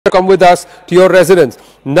come with us to your residence.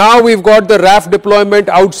 Now we've got the RAF deployment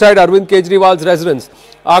outside Arvind Kejriwal's residence.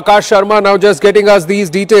 Akash Sharma now just getting us these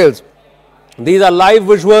details. These are live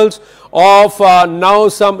visuals of now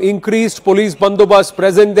some increased police bandobast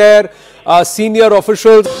present there, senior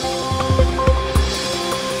officials.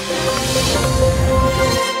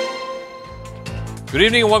 Good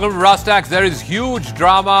evening and welcome to Rastax. There is huge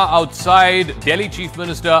drama outside Delhi Chief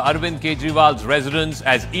Minister Arvind Kejriwal's residence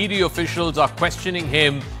as ED officials are questioning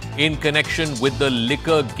him in connection with the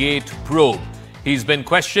Liquor Gate probe. He's been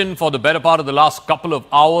questioned for the better part of the last couple of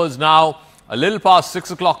hours now. A little past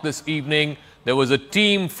 6 o'clock this evening, there was a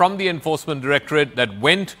team from the Enforcement Directorate that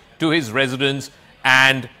went to his residence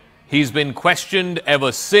and he's been questioned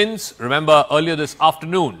ever since. Remember, earlier this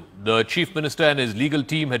afternoon, the Chief Minister and his legal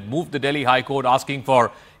team had moved the Delhi High Court asking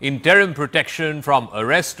for interim protection from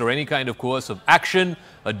arrest or any kind of coercive action.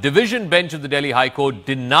 A division bench of the Delhi High Court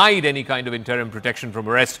denied any kind of interim protection from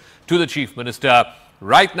arrest to the Chief Minister.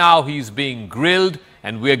 Right now, he's being grilled,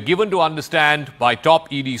 and we are given to understand by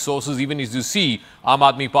top ED sources, even as you see Aam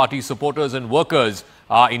Aadmi Party supporters and workers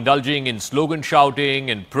indulging in slogan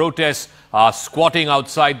shouting and protests, squatting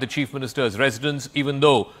outside the Chief Minister's residence, even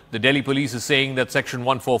though the Delhi police is saying that Section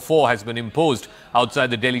 144 has been imposed outside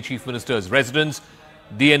the Delhi Chief Minister's residence.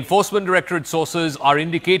 The Enforcement Directorate sources are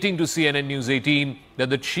indicating to CNN News 18 that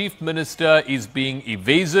the Chief Minister is being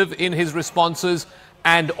evasive in his responses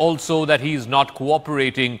and also that he is not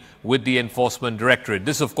cooperating with the Enforcement Directorate.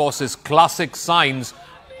 This, of course, is classic signs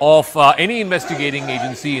of any investigating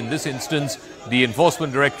agency, in this instance, the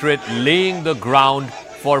Enforcement Directorate, laying the ground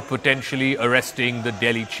for potentially arresting the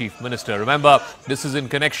Delhi Chief Minister. Remember, this is in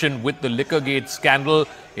connection with the Liquor Gate scandal,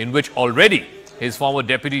 in which already his former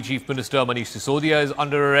Deputy Chief Minister Manish Sisodia is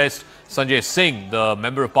under arrest. Sanjay Singh, the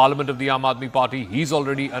Member of Parliament of the Aam Aadmi Party, he's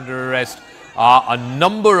already under arrest. A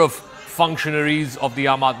number of functionaries of the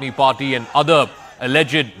Aam Aadmi Party and other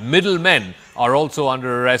alleged middlemen are also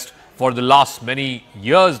under arrest for the last many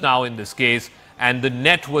years now in this case, and the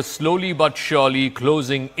net was slowly but surely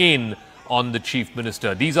closing in on the Chief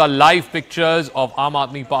Minister. These are live pictures of Aam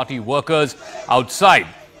Aadmi Party workers outside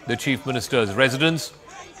the Chief Minister's residence.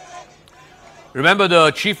 Remember,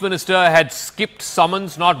 the Chief Minister had skipped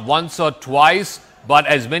summons not once or twice, but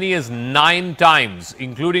as many as 9 times,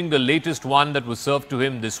 including the latest one that was served to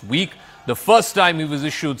him this week. The first time he was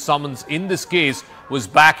issued summons in this case was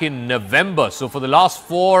back in November. So for the last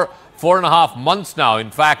four and a half months now,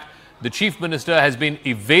 in fact, the Chief Minister has been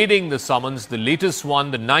evading the summons. The latest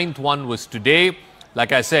one, the 9th one, was today.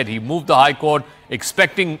 Like I said, he moved the High Court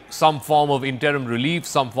expecting some form of interim relief,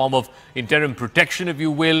 some form of interim protection, if you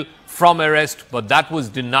will, from arrest. But that was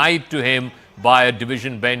denied to him by a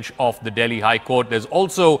division bench of the Delhi High Court. There's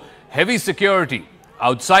also heavy security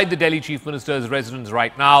outside the Delhi Chief Minister's residence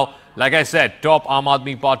right now. Like I said, top Aam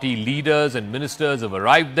Aadmi Party leaders and ministers have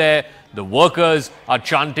arrived there. The workers are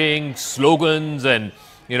chanting slogans and,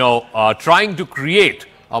 trying to create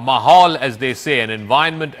a mahal, as they say, an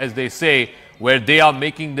environment, as they say, where they are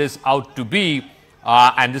making this out to be.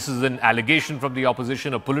 And this is an allegation from the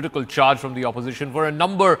opposition, a political charge from the opposition for a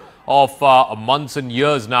number of months and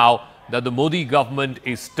years now, that the Modi government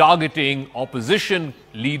is targeting opposition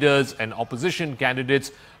leaders and opposition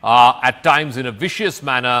candidates at times in a vicious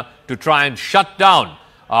manner to try and shut down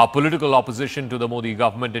political opposition to the Modi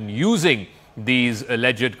government, and using these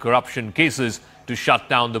alleged corruption cases to shut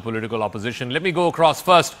down the political opposition. Let me go across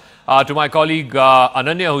first to my colleague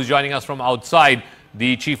Ananya, who's joining us from outside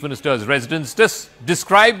the Chief Minister's residence. Just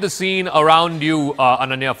describe the scene around you,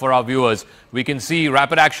 Ananya, for our viewers. We can see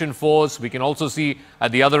Rapid Action Force. We can also see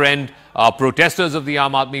at the other end protesters of the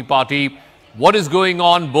Aam Aadmi Party. What is going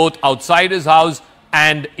on both outside his house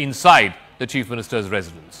and inside the Chief Minister's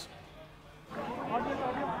residence?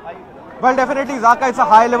 Well, definitely, Zaka, it's a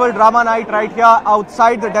high-level drama night right here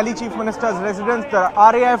outside the Delhi Chief Minister's residence. The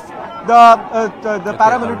RAF, the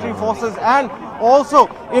paramilitary forces, and also,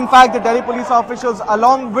 in fact, the Delhi police officials,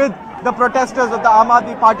 along with the protesters of the Aam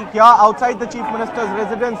Aadmi Party here outside the Chief Minister's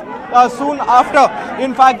residence. Soon after,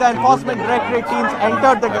 in fact, the Enforcement Directorate teams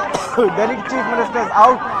entered the Delhi Chief Minister's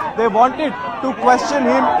house. They wanted to question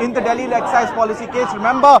him in the Delhi excise policy case.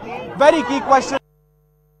 Remember, very key question.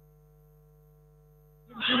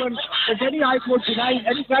 The Delhi High Court denied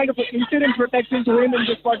any kind of interim protection to him in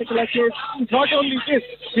this particular case. Not only this,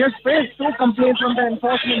 he has faced 2 complaints from the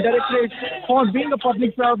Enforcement Directorate for being a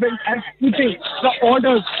public servant and keeping the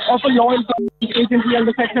orders of a law enforcement agency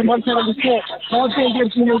under Section 174 of the Indian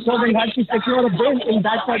Penal Code and had to secure a bail in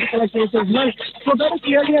that particular case as well. So very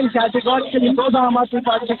clearly and categorically, though the Aam Aadmi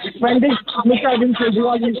Party is defending Mr. Arvind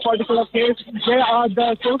Kejriwal in this particular case,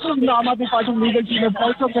 the sources in the Aam Aadmi Party legal team have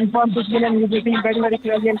also confirmed this and using very, very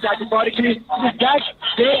clearly and categorically that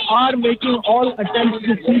they are making all attempts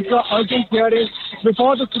to seek the urgent hearing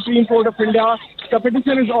before the Supreme Court of India. The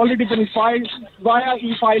petition has already been filed via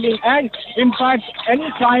e-filing, and in fact,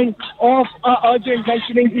 any kind of urgent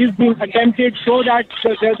mentioning is being attempted so that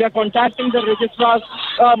they're contacting the registrars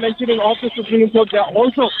mentioning of the Supreme Court. They're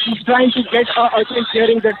also trying to get an urgent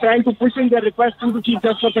hearing. They're trying to push in their request to the Chief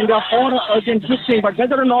Justice of India for an urgent listing. But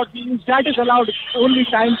whether or not that is allowed, only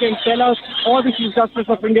time can tell us, or the Chief Justice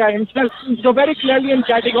of India himself. So very clearly and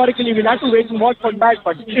categorically, we'll have to wait and watch for that.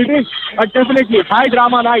 But it is definitely high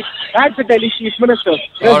drama night at the Delhi Chief Minister.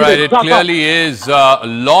 All right, it clearly is a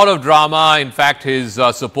lot of drama. In fact, his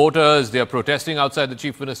supporters, they are protesting outside the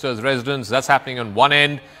Chief Minister's residence. That's happening on one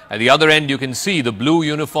end. At the other end, you can see the blue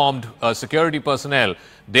uniformed security personnel.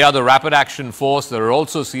 They are the Rapid Action Force. There are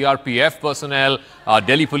also CRPF personnel.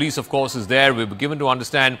 Delhi Police, of course, is there. We've been given to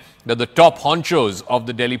understand that the top honchos of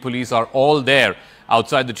the Delhi Police are all there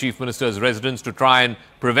outside the Chief Minister's residence to try and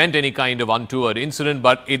prevent any kind of untoward incident.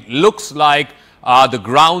 But it looks like the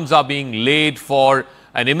grounds are being laid for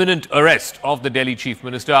an imminent arrest of the Delhi Chief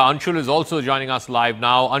Minister. Anshul is also joining us live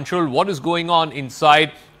now. Anshul, what is going on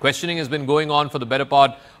inside? Questioning has been going on for the better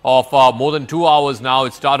part of more than 2 hours now.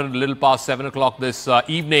 It started a little past 7 o'clock this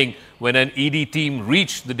evening when an ED team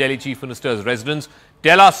reached the Delhi Chief Minister's residence.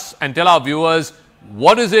 Tell us and tell our viewers,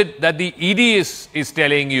 what is it that the ED is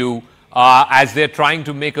telling you as they're trying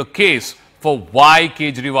to make a case for why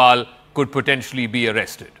Kejriwal could potentially be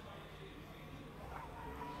arrested?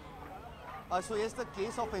 So yes, the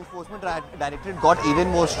case of Enforcement Directorate got even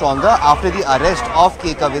more stronger after the arrest of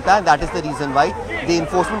K. Kavita, and that is the reason why the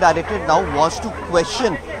Enforcement Directorate now wants to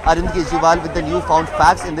question Arvind Kejriwal with the newfound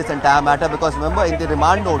facts in this entire matter. Because remember, in the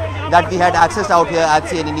remand note that we had accessed out here at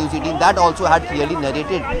CNN News 18, that also had clearly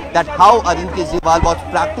narrated that how Arvind Kejriwal was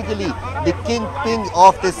practically the kingpin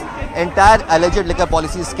of this entire alleged liquor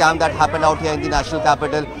policy scam that happened out here in the national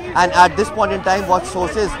capital. And at this point in time, what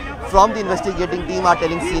sources from the investigating team are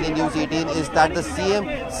telling CNN News 18 is that the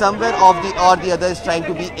CM somewhere or the other is trying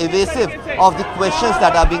to be evasive of the questions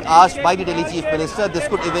that are being asked by the Delhi Chief Minister. This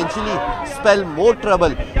could eventually spell more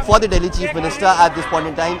trouble for the Delhi Chief Minister at this point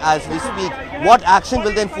in time as we speak. What action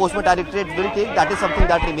will the Enforcement Directorate will take, that is something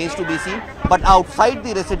that remains to be seen. But outside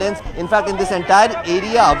the residence, in fact in this entire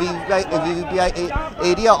area, VVPI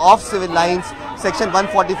area of civil lines, Section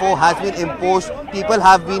 144 has been imposed. People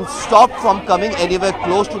have been stopped from coming anywhere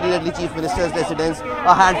close to the Delhi Chief Minister's residence.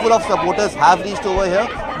 A handful of supporters have reached over here.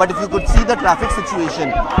 But if you could see the traffic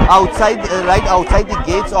situation outside, right outside the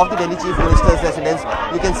gates of the Delhi Chief Minister's residence,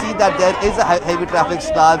 you can see that there is a heavy traffic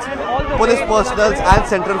stance. Police personnel and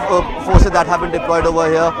central forces that have been deployed over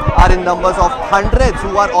here are in numbers of hundreds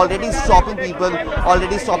who are already stopping people,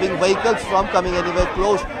 already stopping vehicles from coming anywhere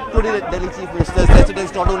close to the Delhi Chief Minister's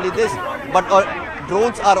residence. Not only this, but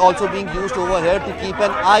drones are also being used over here to keep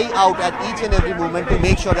an eye out at each and every moment to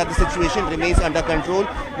make sure that the situation remains under control.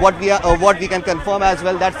 What we can confirm as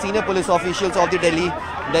well, that senior police officials of the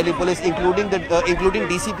Delhi Police, including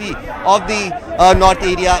DCP of the North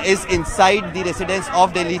area, is inside the residence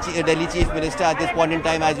of Delhi Chief Minister at this point in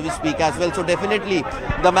time as we speak as well. So definitely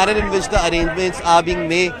the manner in which the arrangements are being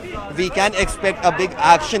made, we can expect a big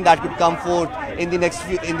action that could come forth in the next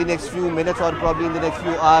few minutes or probably in the next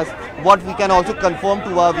few hours. What we can also confirm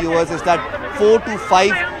to our viewers is that 4 to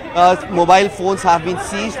 5 mobile phones have been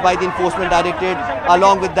seized by the Enforcement Directorate.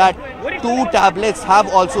 Along with that, 2 tablets have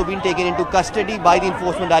also been taken into custody by the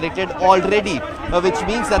Enforcement Directorate already, which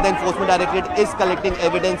means that the Enforcement Directorate is collecting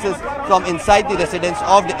evidences from inside the residence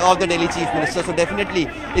of the Delhi Chief Minister. So definitely,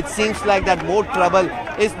 it seems like that more trouble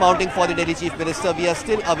is mounting for the Delhi Chief Minister. We are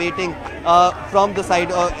still awaiting from the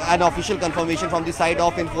side an official confirmation from the side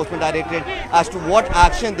of Enforcement Directorate as to what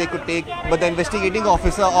action they could take. But the investigating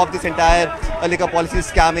officer of this entire liquor policy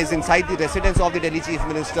scam is inside the residence of the Delhi Chief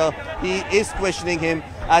Minister. He is questioning him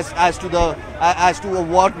as to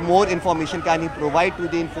what more information can he provide to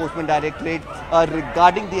the Enforcement Directorate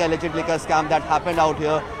regarding the alleged liquor scam that happened out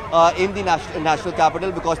here in the national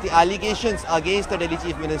capital, because the allegations against the Delhi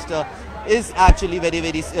Chief Minister is actually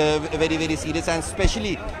very serious, and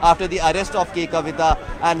especially after the arrest of K. Kavita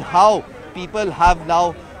and how people have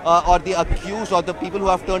now or the accused or the people who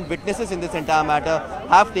have turned witnesses in this entire matter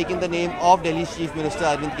have taken the name of Delhi's Chief Minister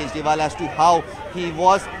Arvind Kejriwal as to how he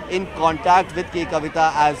was in contact with K.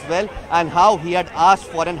 Kavita as well, and how he had asked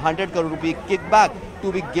for an 100 crore rupee kickback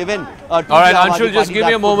to be given. To All right, Anshul, just give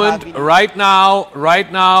me a moment. Right now,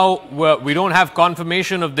 we don't have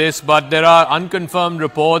confirmation of this, but there are unconfirmed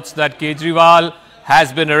reports that Kejriwal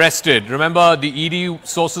has been arrested. Remember, the ED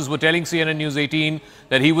sources were telling CNN News 18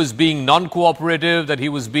 that he was being non-cooperative, that he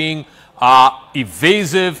was being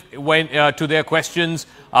evasive when to their questions.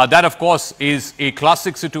 That, of course, is a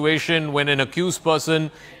classic situation when an accused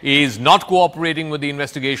person is not cooperating with the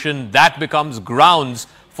investigation. That becomes grounds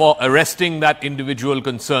for arresting that individual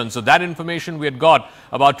concerned. So that information we had got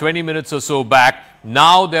about 20 minutes or so back.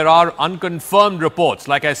 Now there are unconfirmed reports.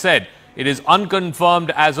 Like I said, it is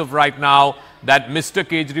unconfirmed as of right now that Mr.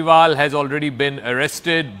 Kejriwal has already been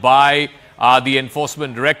arrested by the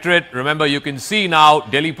Enforcement Directorate. Remember, you can see now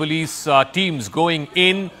Delhi police teams going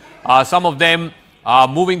in, some of them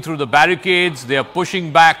moving through the barricades. They are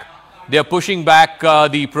pushing back. They are pushing back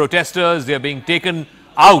the protesters. They are being taken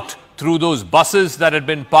out through those buses that had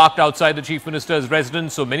been parked outside the Chief Minister's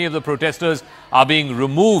residence. So many of the protesters are being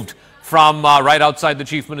removed from right outside the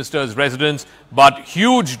Chief Minister's residence. But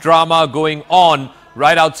huge drama going on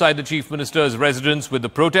right outside the Chief Minister's residence with the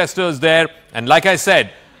protesters there. And like I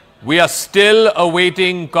said, we are still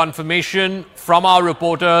awaiting confirmation from our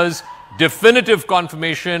reporters, definitive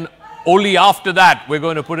confirmation. Only after that, we're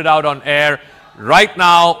going to put it out on air. Right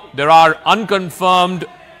now, there are unconfirmed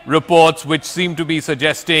reports which seem to be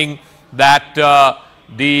suggesting that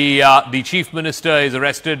the Chief Minister is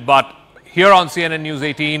arrested. But here on CNN News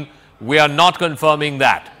 18, we are not confirming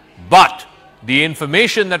that. But the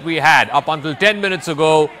information that we had up until 10 minutes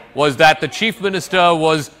ago was that the Chief Minister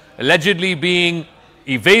was allegedly being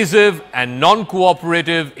evasive and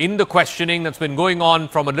non-cooperative in the questioning that's been going on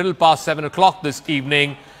from a little past 7 o'clock this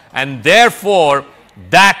evening. And therefore,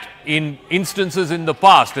 that in instances in the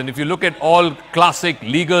past, and if you look at all classic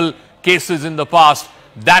legal cases in the past,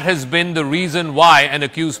 that has been the reason why an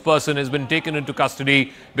accused person has been taken into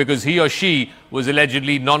custody, because he or she was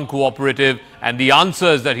allegedly non-cooperative and the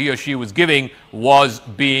answers that he or she was giving was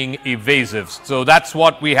being evasive. So that's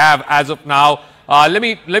what we have as of now. Let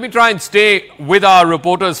me try and stay with our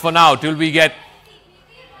reporters for now till we get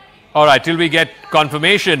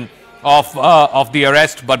confirmation of the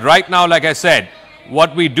arrest. But right now, like I said,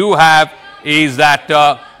 what we do have is that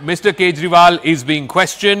Mr. Kejriwal is being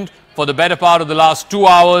questioned for the better part of the last 2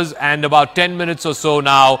 hours and about 10 minutes or so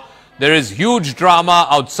now. There is huge drama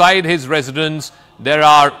outside his residence. There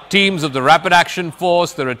are teams of the Rapid Action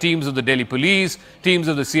Force, there are teams of the Delhi Police, teams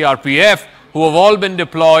of the CRPF who have all been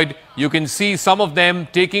deployed. You can see some of them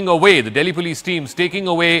taking away, the Delhi Police teams taking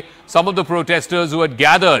away some of the protesters who had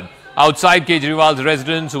gathered outside Kejriwal's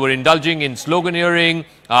residence, who were indulging in sloganeering,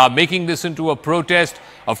 making this into a protest.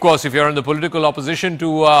 Of course, if you're in the political opposition to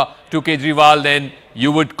Kejriwal, then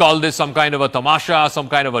you would call this some kind of a tamasha, some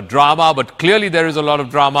kind of a drama. But clearly there is a lot of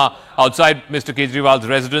drama outside Mr. Kejriwal's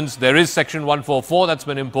residence. There is Section 144 that's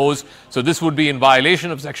been imposed. So this would be in violation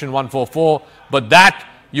of Section 144. But that,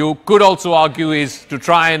 you could also argue, is to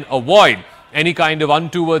try and avoid any kind of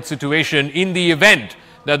untoward situation in the event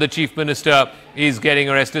that the Chief Minister is getting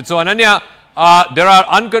arrested. So Ananya, there are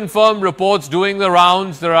unconfirmed reports doing the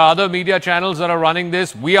rounds. There are other media channels that are running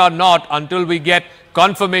this. We are not until we get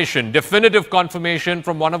confirmation, definitive confirmation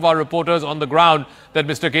from one of our reporters on the ground that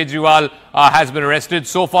Mr. Kejriwal has been arrested.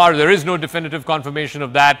 So far, there is no definitive confirmation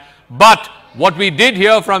of that. But what we did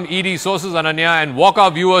hear from ED sources, Ananya, and walk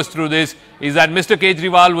our viewers through this, is that Mr.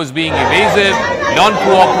 Kejriwal was being evasive,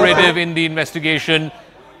 non-cooperative in the investigation.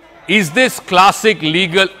 Is this classic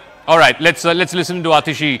legal? All right, let's listen to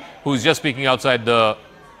Atishi, who's just speaking outside the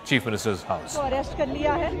Chief Minister's house. तो arrest कर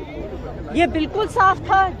लिया है। ये बिल्कुल साफ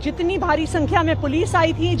था, जितनी भारी संख्या में पुलिस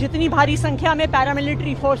आई थी, जितनी भारी संख्या में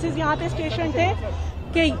पैरामिलिट्री फोर्सेस यहाँ पे स्टेशन थे,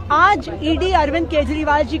 कि आज ईडी अरविंद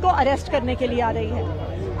केजरीवाल जी को अरेस्ट करने के लिए आ रही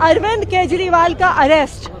है। अरविंद केजरीवाल का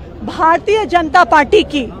अरेस्ट भारतीय जनता पार्टी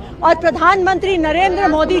की और प्रधानमंत्री नरेंद्र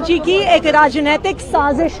मोदी जी की एक राजनीतिक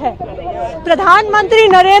साजिश है। प्रधानमंत्री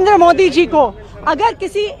नरेंद्र मोदी जी को अगर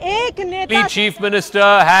किसी एक नेता, Chief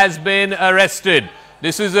Minister has been arrested.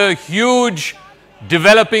 This is a huge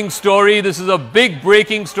developing story. This is a big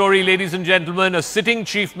breaking story, ladies and gentlemen. A sitting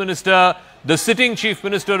Chief Minister, the sitting Chief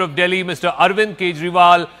Minister of Delhi, Mr. Arvind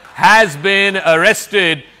Kejriwal, has been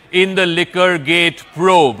arrested in the Liquor Gate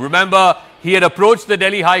probe. Remember, he had approached the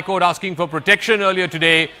Delhi High Court asking for protection earlier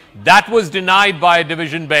today. That was denied by a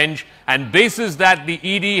division bench, and basis that, the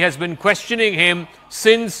ED has been questioning him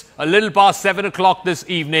since a little past 7 o'clock this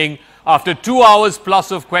evening. After 2 hours plus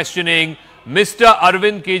of questioning, Mr.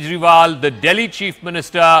 Arvind Kejriwal, the Delhi Chief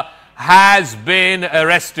Minister, has been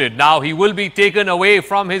arrested. Now, he will be taken away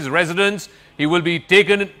from his residence. He will be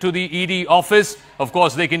taken to the ED office. Of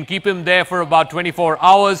course, they can keep him there for about 24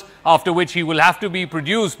 hours, after which he will have to be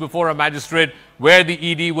produced before a magistrate where the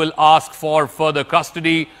ED will ask for further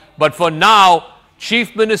custody. But for now,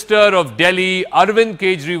 Chief Minister of Delhi, Arvind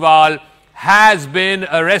Kejriwal, has been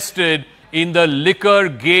arrested in the Liquor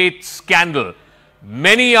Gate scandal.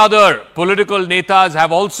 Many other political netas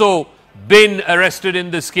have also been arrested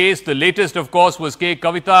in this case. The latest, of course, was K.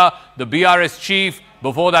 Kavita, the BRS chief.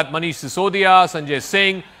 Before that, Manish Sisodia, Sanjay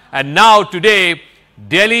Singh. And now today,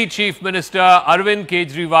 Delhi Chief Minister Arvind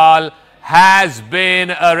Kejriwal has been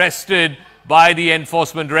arrested by the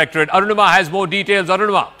Enforcement Directorate. Arunima has more details.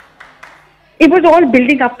 Arunima. It was all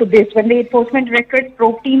building up to this. When the Enforcement Directorate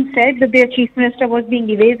probe team said that their Chief Minister was being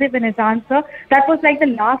evasive in his answer, that was like the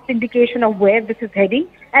last indication of where this is heading.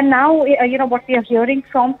 And now, what we are hearing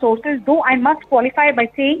from sources, though I must qualify by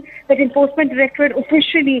saying that Enforcement Directorate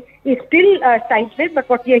officially is still tight-lipped, but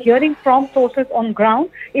what we are hearing from sources on ground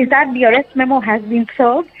is that the arrest memo has been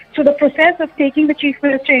served. So the process of taking the Chief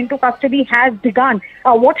Minister into custody has begun.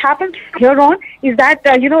 What happens here on is that,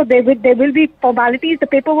 there will be formalities, the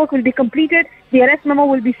paperwork will be completed, the arrest memo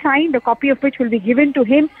will be signed, a copy of which will be given to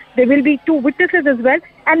him. There will be 2 witnesses as well.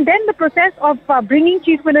 And then the process of bringing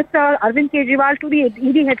Chief Minister Arvind Kejriwal to the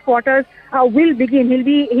ED headquarters will begin. He'll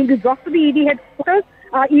be brought to the ED headquarters.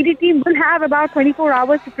 ED team will have about 24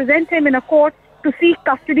 hours to present him in a court to seek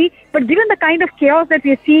custody. But given the kind of chaos that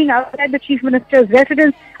we are seeing outside the Chief Minister's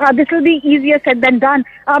residence, this will be easier said than done.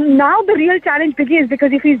 Now the real challenge begins,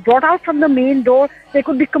 because if he's brought out from the main door, there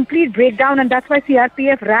could be complete breakdown, and that's why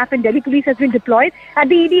CRPF, RAF and Delhi Police has been deployed. At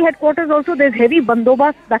the ED headquarters also, there's heavy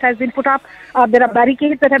bandobast that has been put up. There are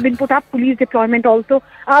barricades that have been put up, police deployment also.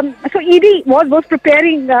 So ED was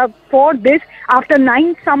preparing for this. After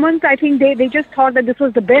 9 summons, I think they just thought that this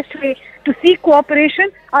was the best way to seek cooperation.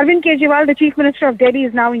 Arvind Kejriwal, the Chief Minister of Delhi,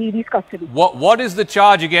 is now in ED's custody. What is the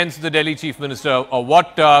charge against the Delhi Chief Minister, or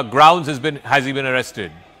what grounds has he been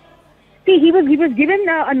arrested? See, he was given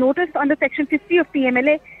a notice under Section 50 of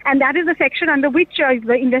PMLA, and that is the section under which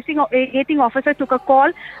the investigating officer took a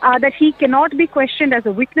call that he cannot be questioned as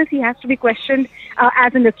a witness. He has to be questioned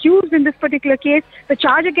as an accused in this particular case. The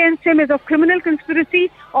charge against him is of criminal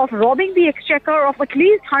conspiracy of robbing the exchequer of at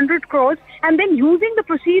least 100 crores and then using the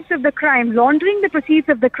proceeds of the crime, laundering the proceeds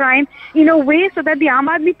of the crime in a way so that the Aam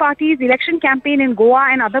Aadmi Party's election campaign in Goa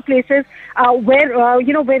and other places were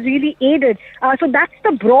really aided. So that's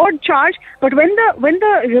the broad charge. But when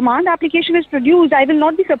the remand application is produced, I will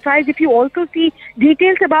not be surprised if you also see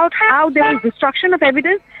details about how there was destruction of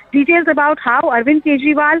evidence, details about how Arvind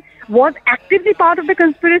Kejriwal was actively part of the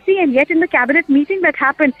conspiracy, and yet in the cabinet meeting that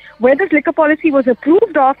happened, where this liquor policy was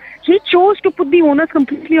approved of, he chose to put the onus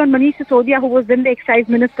completely on Manish Sisodia, who was then the excise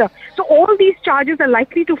minister. So all these charges are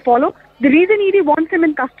likely to follow. The reason ED wants him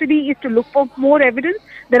in custody is to look for more evidence.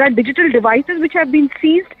 There are digital devices which have been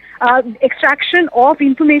seized. Extraction of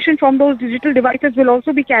information from those digital devices will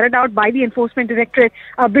also be carried out by the Enforcement Directorate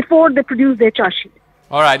before they produce their charge sheet.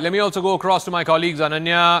 All right, let me also go across to my colleagues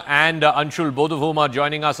Ananya and Anshul, both of whom are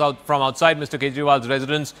joining us from outside Mr. Kejriwal's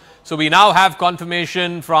residence. So we now have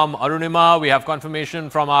confirmation from Arunima, we have confirmation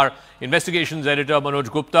from our investigations editor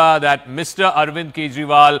Manoj Gupta that Mr. Arvind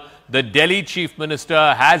Kejriwal, the Delhi Chief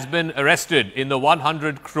Minister, has been arrested in the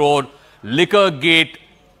 100 crore Liquor Gate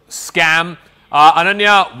scam.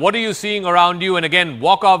 Ananya, what are you seeing around you? And again,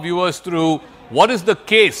 walk our viewers through what is the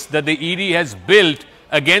case that the ED has built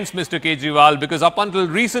against Mr. Kejriwal, because up until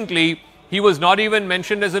recently, he was not even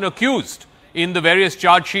mentioned as an accused in the various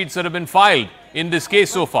charge sheets that have been filed in this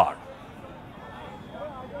case so far.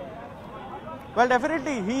 Well,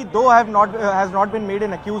 definitely, he though has not been made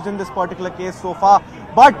an accused in this particular case so far,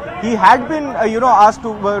 but he had been, asked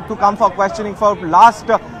to come for questioning for last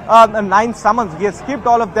 9 summons. He has skipped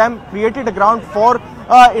all of them, created a ground for,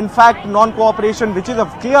 in fact, non-cooperation, which is a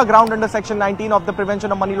clear ground under Section 19 of the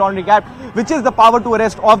Prevention of Money Laundering Act, which is the power to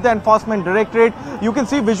arrest of the Enforcement Directorate. You can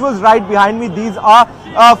see visuals right behind me. These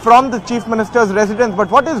are from the Chief Minister's residence. But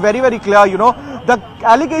what is very, very clear, the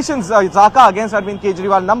allegations, Zaka, against Arvind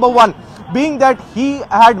Kejriwal, number one, being that he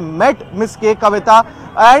had met Ms. K. Kavita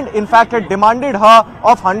and in fact had demanded her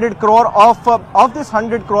of 100 crore of this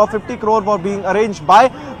 100 crore, 50 crore were being arranged by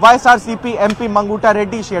YSRCP MP Manguta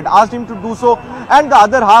Reddy. She had asked him to do so, and the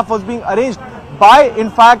other half was being arranged by in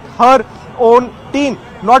fact her own team.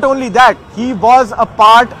 Not only that, he was a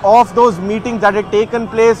part of those meetings that had taken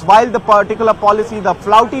place while the particular policy, the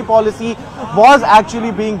flouty policy, was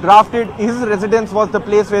actually being drafted. His residence was the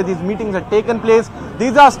place where these meetings had taken place.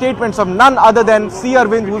 These are statements of none other than C.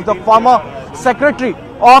 Arvind, who is the former secretary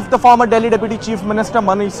of the former Delhi Deputy Chief Minister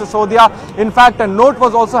Manish Sisodia. In fact, a note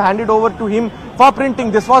was also handed over to him for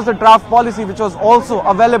printing. This was the draft policy which was also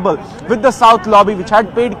available with the South lobby, which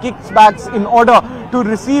had paid kickbacks in order to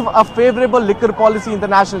receive a favorable liquor policy in the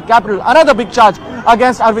national capital. Another big charge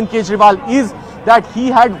against Arvind Kejriwal is that he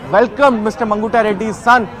had welcomed Mr. Manguta Reddy's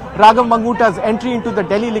son Raghav Manguta's entry into the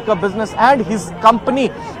Delhi liquor business and his company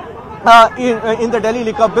in the Delhi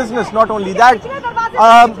liquor business. Not only that,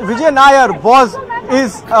 Vijay Nair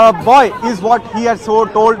is what he had so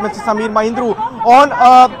told Mr. Sameer Mahindru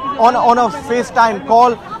on a FaceTime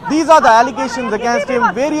call. These are the allegations against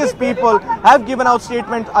him. Various people have given out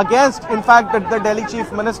statements against, in fact, the Delhi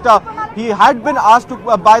Chief Minister. He had been asked to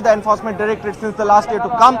by the Enforcement Directorate since the last year to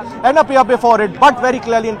come and appear before it, but very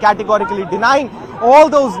clearly and categorically denying all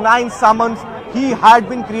those 9 summons. He had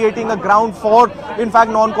been creating a ground for, in fact,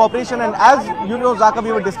 non-cooperation. And as you know, Zaka,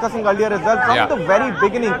 we were discussing earlier as well, from the very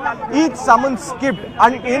beginning, each summons skipped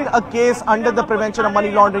and in a case under the Prevention of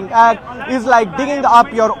Money Laundering Act is like digging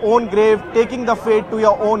up your own grave, taking the fate to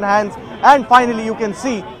your own hands. And finally, you can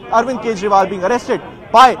see Arvind Kejriwal being arrested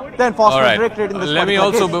by the Enforcement Directorate in this Let me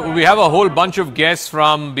also, we have a whole bunch of guests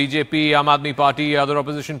from BJP, Aam Aadmi Party, other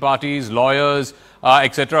opposition parties, lawyers,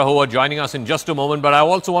 etc., who are joining us in just a moment. But I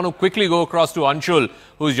also want to quickly go across to Anshul,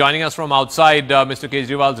 who is joining us from outside Mr.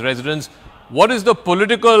 Kejriwal's residence. What is the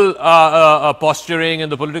political posturing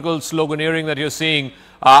and the political sloganeering that you're seeing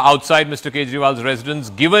outside Mr. Kejriwal's residence?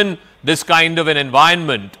 Given this kind of an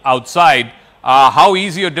environment outside, how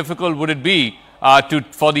easy or difficult would it be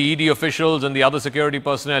for the ED officials and the other security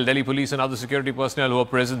personnel, Delhi police and other security personnel who are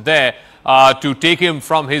present there, to take him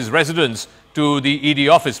from his residence to the ED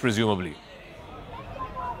office, presumably?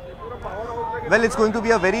 Well, it's going to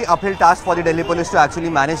be a very uphill task for the Delhi police to actually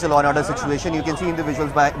manage the law and order situation. You can see in the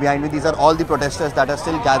visuals behind me, these are all the protesters that are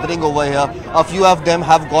still gathering over here. A few of them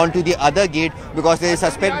have gone to the other gate because they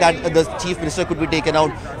suspect that the Chief Minister could be taken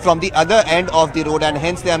out from the other end of the road, and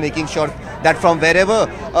hence they are making sure that from wherever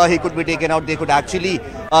he could be taken out, they could actually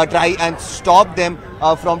try and stop them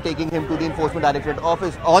from taking him to the Enforcement Directorate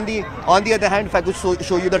office. On the other hand, if I could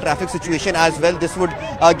show you the traffic situation as well, this would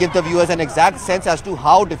give the viewers an exact sense as to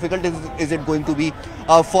how difficult is it going to be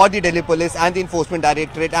for the Delhi Police and the Enforcement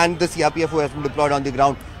Directorate and the CRPF who has been deployed on the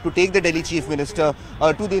ground to take the Delhi Chief Minister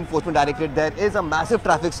to the Enforcement Directorate. There is a massive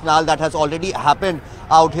traffic snarl that has already happened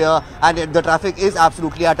out here, and the traffic is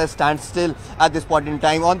absolutely at a standstill at this point in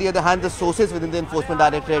time. On the other hand, the sources within the Enforcement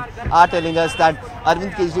Directorate are telling us that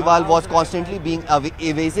Arvind Kejriwal was constantly being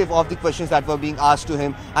evasive of the questions that were being asked to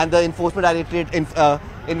him, and the Enforcement Directorate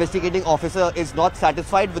investigating officer is not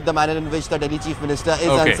satisfied with the manner in which the Delhi Chief Minister is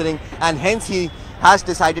answering, and hence he has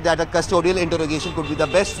decided that a custodial interrogation could be the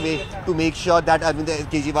best way to make sure that Arvind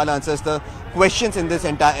Kejriwal answers the questions in this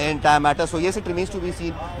entire matter. So yes, it remains to be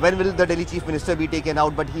seen when will the Delhi Chief Minister be taken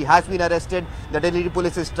out, but he has been arrested. The Delhi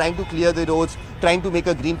police is trying to clear the roads, trying to make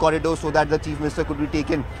a green corridor so that the Chief Minister could be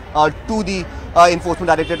taken to the Enforcement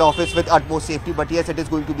Directorate office with utmost safety. But yes, it is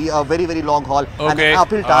going to be a very, very long haul and an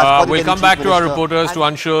uphill task for the We'll come back to our reporters, to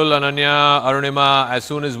Anshul, Ananya, Arunima, as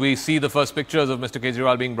soon as we see the first pictures of Mr.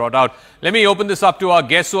 Kejriwal being brought out. Let me open this up to our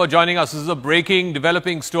guests who are joining us. This is a breaking,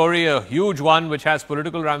 developing story, a huge one which has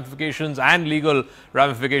political ramifications and legal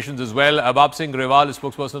ramifications as well. Abab Singh Grewal is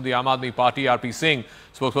spokesperson of the Aam Aadmi Party. R.P. Singh,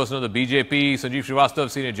 spokesperson of the BJP. Sanjeev Srivastava,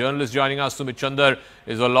 senior journalist, joining us. Sumit Chandar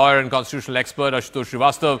is a lawyer and constitutional expert. Ashutosh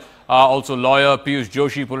Srivastava, also lawyer. Piyush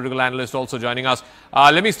Joshi, political analyst, also joining us.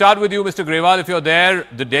 Let me start with you, Mr. Grewal. If you're there,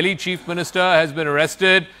 the Delhi Chief Minister has been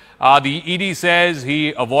arrested. The ED says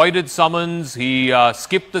he avoided summons, he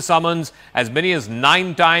skipped the summons as many as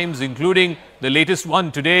 9 times, including the latest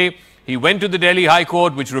one today. He went to the Delhi High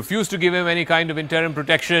Court, which refused to give him any kind of interim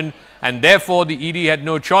protection, and therefore the ED had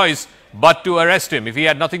no choice but to arrest him. If he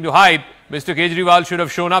had nothing to hide, Mr. Kejriwal should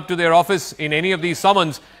have shown up to their office in any of these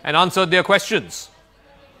summons and answered their questions.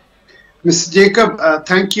 Mr. Jacob,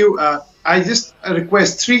 thank you. I just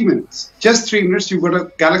request 3 minutes, just 3 minutes. You've got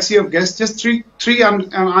a galaxy of guests, just three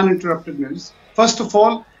uninterrupted minutes. First of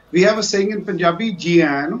all, we have a saying in Punjabi, Ji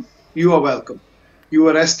Aayan, you are welcome. You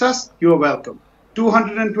arrest us, you are welcome.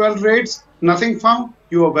 212 raids, nothing found,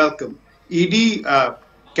 you are welcome. ED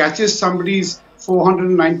catches somebody's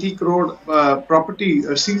 490 crore property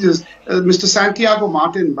seizes, Mr. Santiago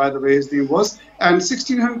Martin, by the way, his name was, and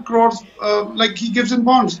 1600 crores, like he gives in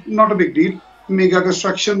bonds, not a big deal. Mega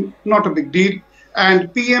construction, not a big deal.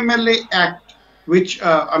 And PMLA Act, which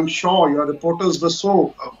I'm sure your reporters were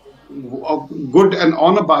so good and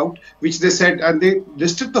on about, which they said, and they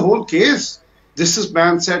listed the whole case. This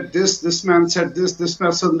man said this man said this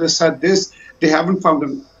person said this. They haven't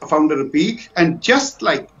found a repeal. And just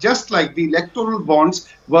like the electoral bonds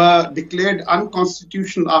were declared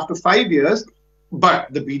unconstitutional after 5 years,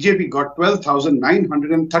 But the BJP got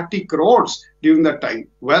 12,930 crores during that time.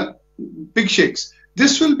 Well, big shakes.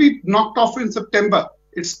 This will be knocked off in September.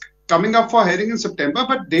 It's coming up for hearing in September,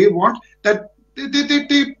 but they want that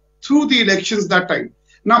they through the elections that time.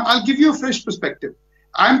 Now, I'll give you a fresh perspective.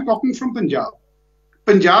 I'm talking from Punjab.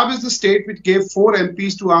 Punjab is the state which gave 4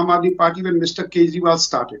 MPs to Aam Aadmi Party when Mr. Kejriwal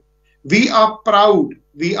started. We are proud.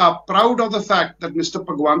 We are proud of the fact that Mr.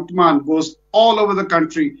 Bhagwant Mann goes all over the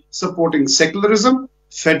country supporting secularism,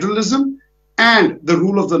 federalism, and the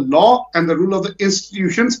rule of the law and the rule of the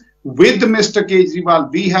institutions. With Mr.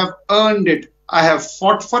 Kejriwal, we have earned it. I have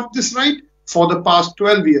fought for this right for the past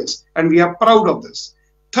 12 years, and we are proud of this.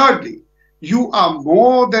 Thirdly, you are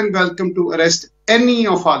more than welcome to arrest any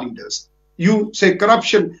of our leaders. You say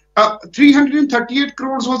corruption. 338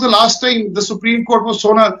 crores was the last time the Supreme Court was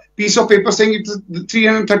shown a piece of paper saying it's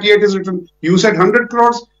 338 is written. You said 100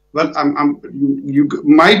 crores. Well, you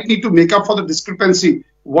might need to make up for the discrepancy.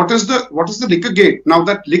 What is the liquor gate? Now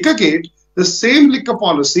that liquor gate, the same liquor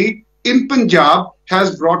policy in Punjab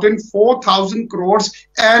has brought in 4,000 crores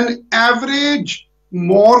and average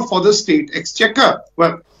more for the state exchequer.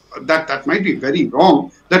 Well, that might be very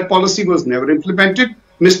wrong. That policy was never implemented.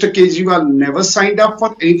 Mr. Kejriwal never signed up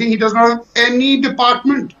for anything. He does not have any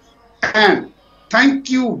department. And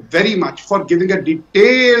thank you very much for giving a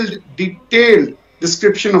detailed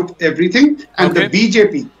description of everything. And the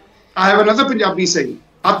BJP, I have another Punjabi saying,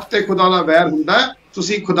 "Ab te khuda la vair hunda hai,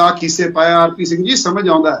 tusi khuda kise paya." RP Singh ji, samajh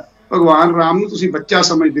aunda hai. Bhagwan Ram nu tusi bachcha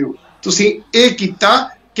samajhde ho. Tusi eh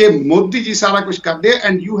kita ke Modi ji sara kuch kar de,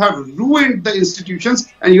 and you have ruined the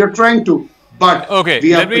institutions and you are trying to. But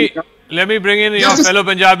let me bring in your fellow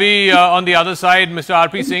Punjabi on the other side. Mr.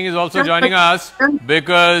 RP Singh is also joining us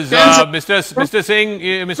because Mr. Singh,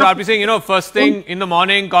 Mr. RP Singh, you know, first thing in the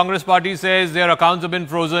morning, Congress party says their accounts have been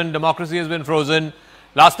frozen, democracy has been frozen.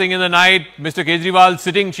 Last thing in the night, Mr. Kejriwal,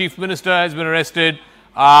 sitting chief minister, has been arrested.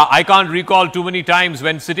 I can't recall too many times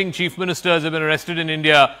when sitting chief ministers have been arrested in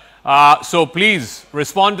India. So please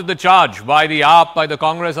respond to the charge by the AAP, by the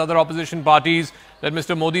Congress, other opposition parties, that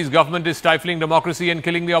Mr. Modi's government is stifling democracy and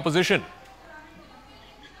killing the opposition.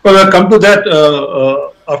 Well, I'll come to that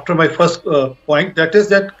after my first point. That is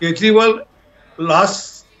that Kejriwal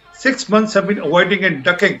last 6 months have been avoiding and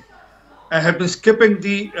ducking and have been skipping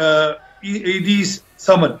the ED's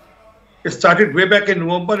summon. It started way back in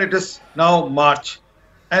November. It is now March.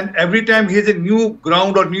 And every time he has a new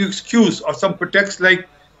ground or new excuse or some pretext like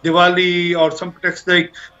Diwali or some pretext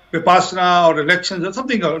like Vipassana or elections or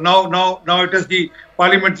something. Now it is the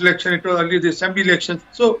parliament election. It was earlier the assembly elections.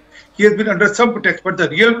 So he has been under some pretext. But the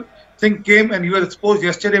real thing came, and he was exposed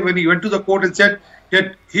yesterday when he went to the court and said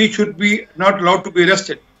that he should be not allowed to be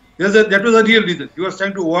arrested. That was the real reason. He was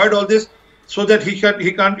trying to avoid all this so that he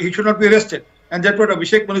should not be arrested. And that's what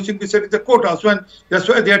Abhishek Manu Singh said in the court also, and that's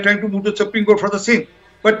why they are trying to move to the Supreme Court for the same.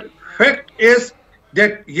 But fact is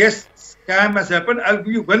that yes, scam has happened. I'll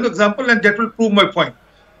give you one example, and that will prove my point.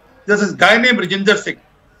 There's this guy named Rajinder Singh,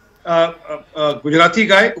 a Gujarati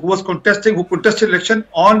guy who contested election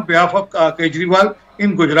on behalf of Kejriwal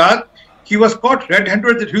in Gujarat. He was caught red-handed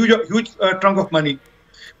with a huge trunk of money.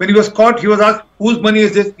 When he was caught, he was asked, "Whose money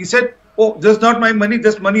is this?" He said, "Oh, this is not my money.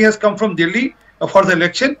 This money has come from Delhi for the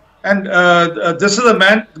election. And this is a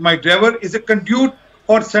man, my driver, is a conduit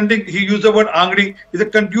for sending," he used the word angri, is a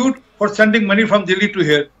conduit for sending money from Delhi to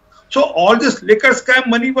here. So all this liquor scam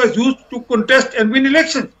money was used to contest and win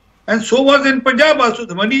elections. And so was in Punjab also.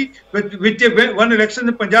 The money which they won elections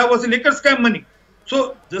in Punjab was a liquor scam money.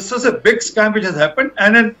 So this is a big scam which has happened,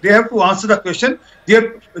 and then they have to answer the question.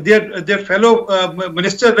 Their fellow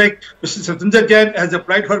minister like Mr. Satinder Jain has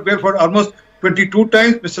applied for bail for almost 22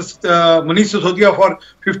 times, Mr. Manish Sisodia for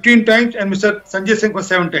 15 times, and Mr. Sanjay Singh for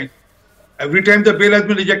 7 times. Every time the bail has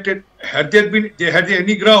been rejected. Had there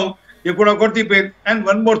any ground, they could have got the bail. And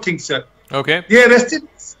one more thing, sir. Okay. They arrested,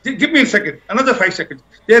 give me a second, another 5 seconds.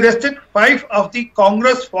 They arrested 5 of the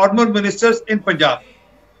Congress former ministers in Punjab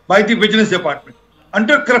by the Vigilance Department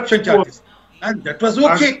under corruption charges. And that was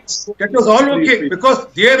okay. That was all okay because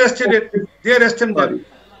they arrested them.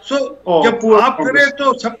 So, जब आप करें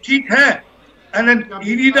तो सब ठीक है. And then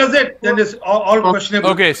ED does it, then it's all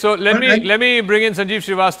questionable. Okay, so let me bring in Sanjeev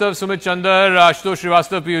Srivastava, Sumit Chandar, Ashutosh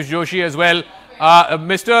Srivastava, Piyush Joshi as well.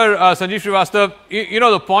 Mr. Sanjeev Srivastava, you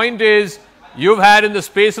know, the point is you've had in the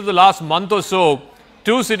space of the last month or so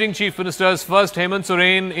 2 sitting chief ministers, first Hemant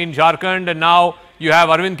Soren in Jharkhand, and now you have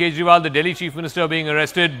Arvind Kejriwal, the Delhi chief minister, being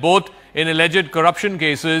arrested, both in alleged corruption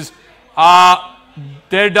cases.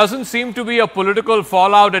 There doesn't seem to be a political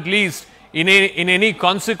fallout, at least in any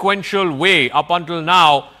consequential way up until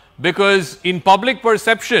now, because in public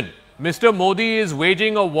perception, Mr. Modi is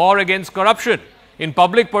waging a war against corruption. in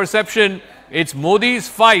public perception, it's Modi's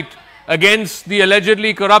fight against the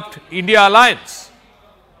allegedly corrupt India alliance.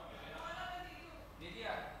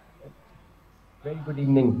 Very good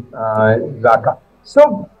evening, Zaka.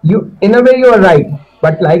 So, in a way, you are right.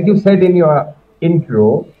 But like you said in your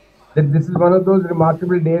intro, that this is one of those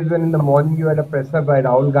remarkable days when in the morning you had a presser by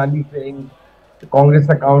Rahul Gandhi saying the Congress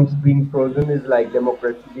accounts being frozen is like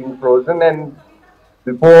democracy being frozen, and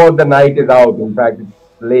before the night is out, in fact, it's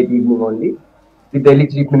late evening only, the Delhi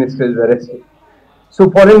Chief Minister is arrested. So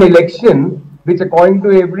for an election, which according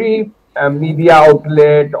to every media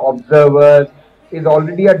outlet, observers, is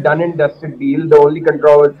already a done and dusted deal, the only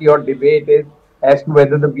controversy or debate is as to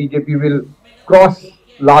whether the BJP will cross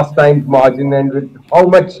last time's margin and with how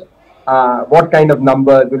much, what kind of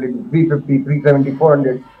numbers, will it be 350, 370,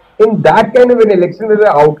 400. In that kind of an election where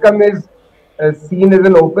the outcome is seen as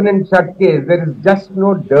an open and shut case, there is just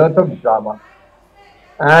no dearth of drama.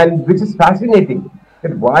 And which is fascinating,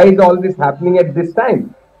 that why is all this happening at this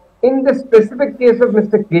time? In the specific case of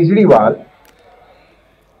Mr. Kejriwal,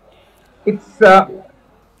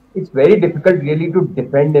 it's very difficult really to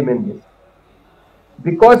defend him in this,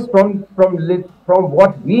 because from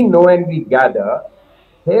what we know and we gather,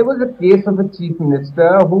 there was a case of a chief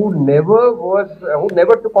minister who never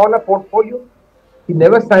took on a portfolio. He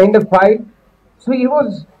never signed a file, so he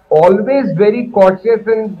was always very cautious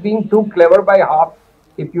and being too clever by half,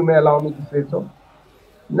 if you may allow me to say so.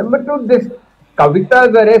 Number two, this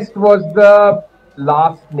Kavita's arrest was the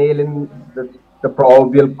last nail in the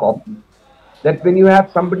proverbial coffin. That when you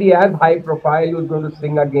have somebody as high profile who's going to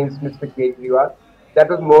sing against Mr. Kejriwal, that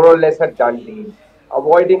was more or less a done deal.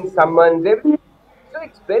 Avoiding summons, everything. So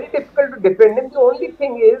it's very difficult to defend him. The only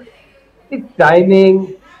thing is the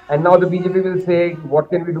timing, and now the BJP will say,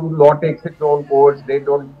 what can we do? Law takes its own course. They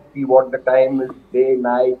don't see what the time is, day,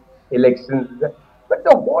 night, elections. But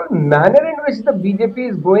the whole manner in which the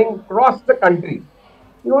BJP is going across the country,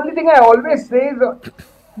 the only thing I always say is,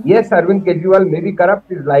 yes, Arvind Kejriwal may be corrupt.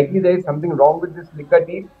 It's likely there is something wrong with this liquor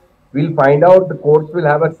deal. We'll find out. The courts will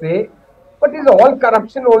have a say. But is all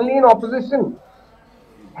corruption only in opposition?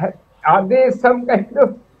 Are there some kind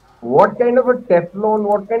of, what kind of a Teflon,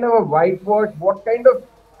 what kind of a whitewash, what kind of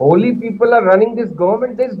holy people are running this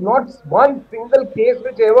government? There's not one single case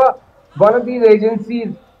which ever one of these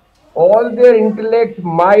agencies, all their intellect,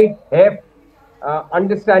 might, heft,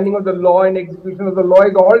 understanding of the law and execution of the law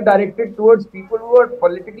is all directed towards people who are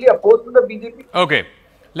politically opposed to the BJP. Okay.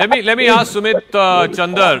 Let me ask Sumit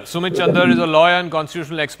Chandar. Sumit Chandar is a lawyer and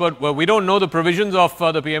constitutional expert. Well, we don't know the provisions of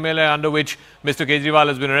the PMLA under which Mr. Kejriwal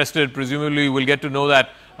has been arrested. Presumably, we'll get to know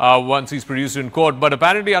that once he's produced in court. But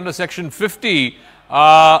apparently under Section 50,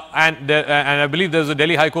 and I believe there's a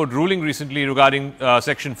Delhi High Court ruling recently regarding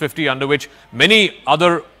Section 50 under which many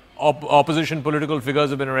other opposition political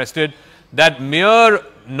figures have been arrested, that mere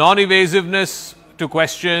non-evasiveness to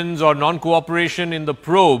questions or non-cooperation in the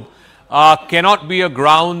probe cannot be a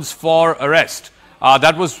grounds for arrest.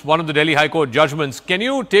 That was one of the Delhi High Court judgments. Can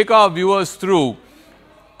you take our viewers through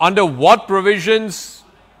under what provisions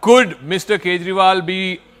could Mr.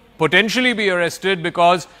 Kejriwal potentially be arrested?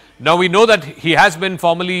 Because now we know that he has been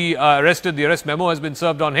formally arrested. The arrest memo has been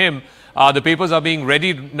served on him. The papers are being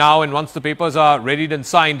readied now, and once the papers are readied and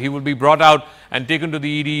signed, he will be brought out and taken to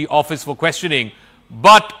the ED office for questioning.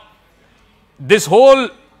 But this whole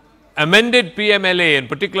amended PMLA, and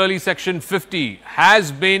particularly Section 50, has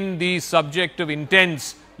been the subject of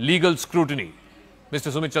intense legal scrutiny. Mr.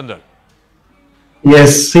 Sumit Chandar.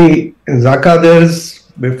 Yes, see, Zaka,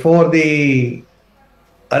 before the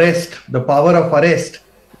arrest, the power of arrest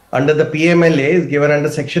under the PMLA is given under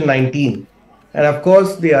Section 19. And of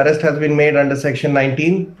course, the arrest has been made under Section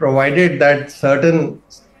 19, provided that certain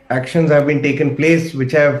actions have been taken place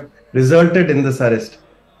which have resulted in this arrest.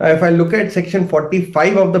 Now, if I look at Section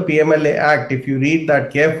 45 of the PMLA Act, if you read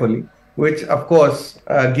that carefully, which of course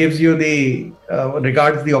gives you the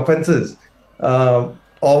regards the offences under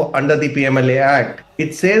the PMLA Act,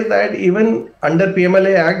 it says that even under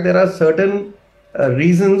PMLA Act there are certain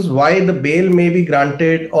reasons why the bail may be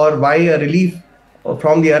granted or why a relief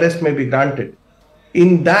from the arrest may be granted.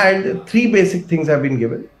 In that, three basic things have been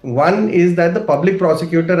given. One is that the public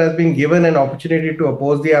prosecutor has been given an opportunity to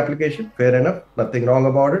oppose the application. Fair enough, nothing wrong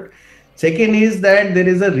about it. Second is that there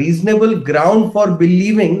is a reasonable ground for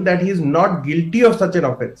believing that he is not guilty of such an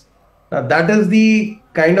offense. Now, that is the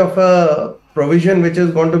kind of a provision which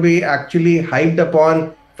is going to be actually hyped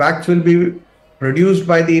upon. Facts will be produced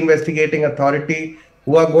by the investigating authority,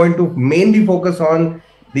 who are going to mainly focus on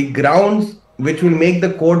the grounds which will make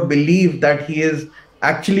the court believe that he is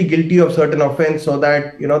actually guilty of certain offense, so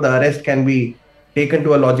that the arrest can be taken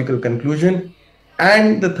to a logical conclusion.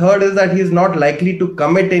 And the third is that he is not likely to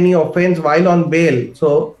commit any offense while on bail.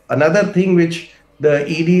 So another thing which the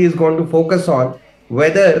ED is going to focus on,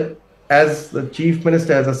 whether as the chief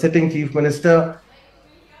minister, as a sitting chief minister,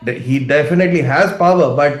 he definitely has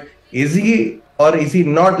power, but is he or is he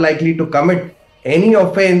not likely to commit any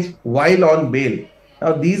offense while on bail?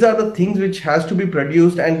 Now, these are the things which has to be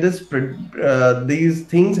produced, and these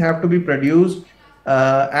things have to be produced,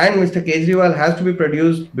 and Mr. Kejriwal has to be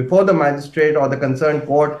produced before the magistrate or the concerned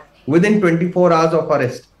court within 24 hours of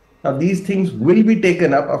arrest. Now, these things will be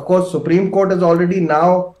taken up. Of course, Supreme Court has already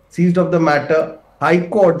now seized of the matter. High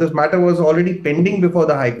Court, this matter was already pending before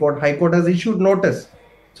the High Court. High Court has issued notice.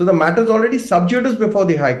 So the matter is already sub judice before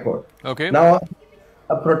the High Court. Okay. Now,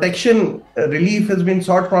 a protection relief has been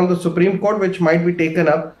sought from the Supreme Court, which might be taken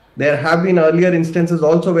up. There have been earlier instances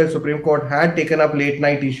also where Supreme Court had taken up late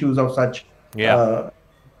night issues of such.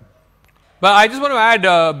 But I just want to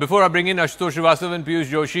add, before I bring in Ashutosh Srivastava and Piyush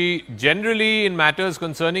Joshi, generally in matters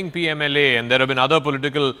concerning PMLA, and there have been other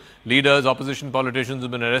political leaders, opposition politicians who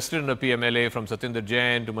have been arrested under PMLA, from Satyendra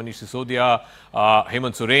Jain to Manish Sisodia,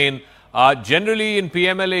 Hemant Soren. Generally in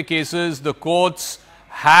PMLA cases, the courts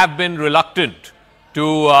have been reluctant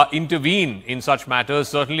to intervene in such matters,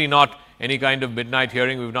 certainly not any kind of midnight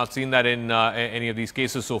hearing. We've not seen that in any of these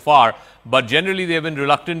cases so far. But generally, they have been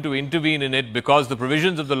reluctant to intervene in it because the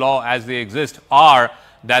provisions of the law as they exist are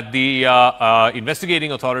that the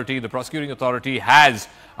investigating authority, the prosecuting authority, has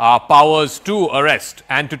powers to arrest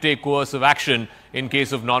and to take coercive action in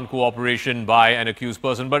case of non-cooperation by an accused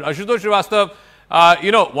person. But Ashutosh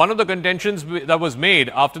Srivastava, one of the contentions that was made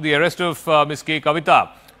after the arrest of Ms. K.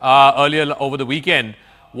 Kavita earlier over the weekend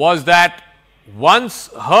was that once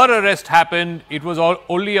her arrest happened, it was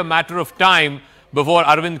only a matter of time before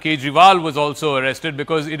Arvind Kejriwal was also arrested,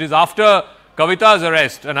 because it is after Kavita's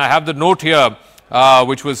arrest, and I have the note here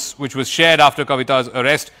which was shared after Kavita's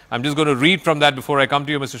arrest. I'm just going to read from that before I come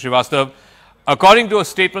to you, Mr. Srivastava. According to a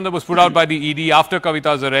statement that was put out by the ED after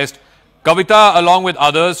Kavita's arrest, Kavita, along with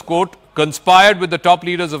others, quote, conspired with the top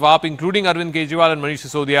leaders of AAP, including Arvind Kejriwal and Manish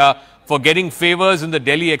Sisodia, for getting favors in the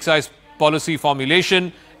Delhi excise policy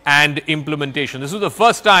formulation and implementation. This was the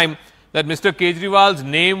first time that Mr. Kejriwal's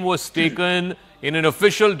name was taken in an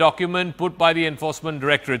official document put by the Enforcement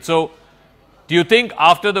Directorate. So, do you think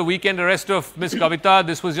after the weekend arrest of Ms. Kavita,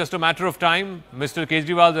 this was just a matter of time? Mr.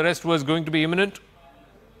 Kejriwal's arrest was going to be imminent?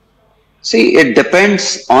 See, it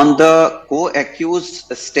depends on the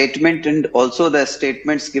co-accused statement and also the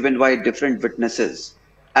statements given by different witnesses.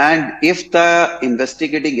 And if the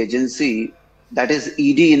investigating agency, that is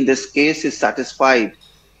ED in this case, is satisfied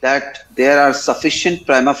that there are sufficient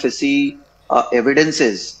prima facie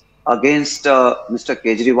evidences against Mr.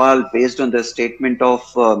 Kejriwal based on the statement of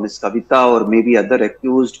Ms. Kavita or maybe other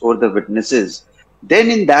accused or the witnesses, then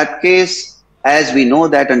in that case, as we know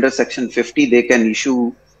that under Section 50, they can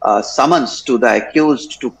issue summons to the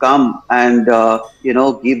accused to come and,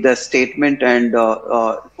 give the statement and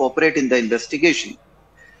cooperate in the investigation.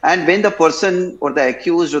 And when the person or the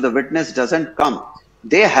accused or the witness doesn't come,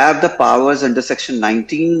 they have the powers under Section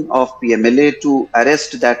 19 of PMLA to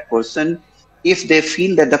arrest that person if they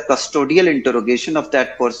feel that the custodial interrogation of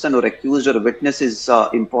that person or accused or witness is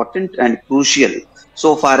important and crucial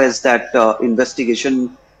so far as that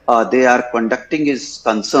investigation they are conducting is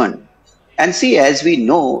concerned. And see, as we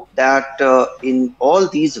know that in all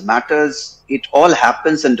these matters, it all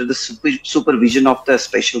happens under the supervision of the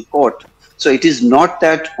special court. So it is not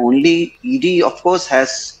that only ED, of course,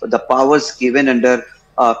 has the powers given under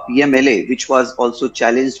PMLA, which was also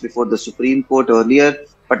challenged before the Supreme Court earlier.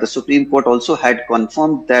 But the Supreme Court also had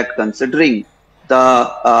confirmed that considering the,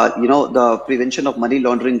 the Prevention of Money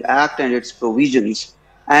Laundering Act and its provisions,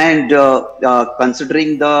 and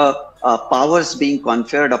considering the powers being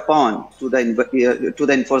conferred upon to the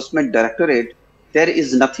Enforcement Directorate, there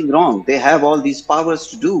is nothing wrong. They have all these powers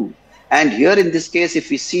to do. And here in this case, if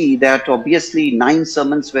we see that obviously 9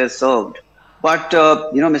 summons were served, but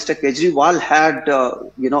Mr. Kejriwal had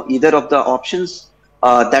either of the options.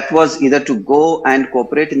 That was either to go and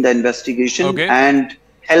cooperate in the investigation and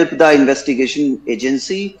help the investigation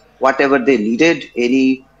agency, whatever they needed,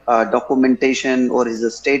 any documentation or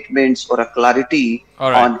his statements or a clarity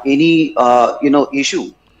on any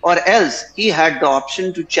issue, or else he had the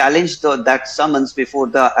option to challenge that summons before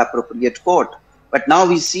the appropriate court. But now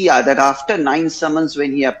we see that after 9 summons,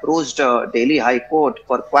 when he approached Delhi High Court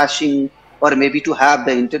for quashing or maybe to have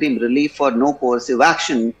the interim relief for no coercive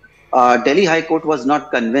action, Delhi High Court was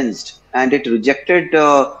not convinced and it rejected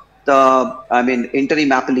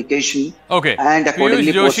interim application. And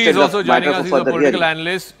accordingly Piyush Joshi is also joining us. He's a political hearing.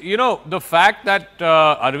 analyst. You know, the fact that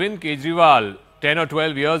Arvind Kejriwal 10 or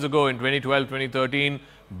 12 years ago in 2012, 2013,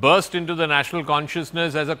 burst into the national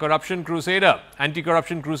consciousness as a corruption crusader,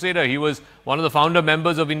 anti-corruption crusader. He was one of the founder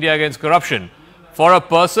members of India Against Corruption. For a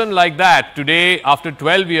person like that, today, after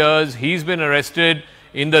 12 years, he's been arrested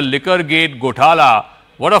in the liquor gate Gothala.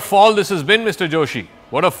 What a fall this has been, Mr. Joshi.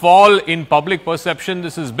 What a fall in public perception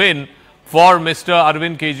this has been for Mr.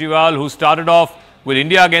 Arvind Kejriwal, who started off with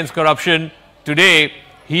India Against Corruption. Today,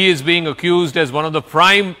 he is being accused as one of the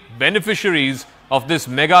prime beneficiaries of this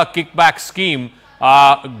mega kickback scheme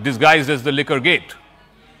disguised as the liquor gate.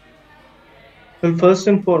 Well, first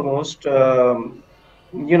and foremost,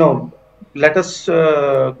 let us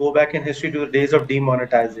go back in history to the days of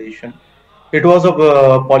demonetization. It was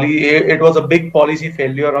a big policy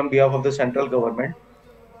failure on behalf of the central government.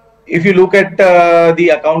 If you look at the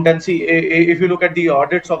accountancy, if you look at the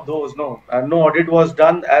audits of those, no audit was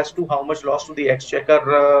done as to how much loss to the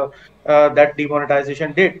exchequer that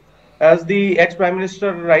demonetization did. As the ex-Prime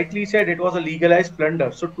Minister rightly said, it was a legalized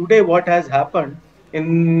plunder. So today what has happened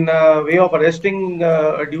in way of arresting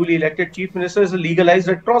a duly elected Chief Minister is a legalized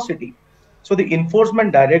atrocity. So the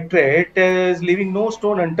Enforcement Directorate is leaving no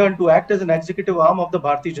stone unturned to act as an executive arm of the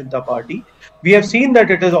Bharatiya Janata Party. We have seen that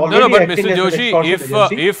it is already but acting Mr. as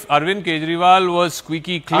Joshi, if Arvind Kejriwal was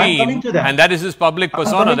squeaky clean, and that is his public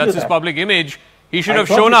persona, that's his public image, he should have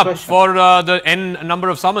shown up for the N number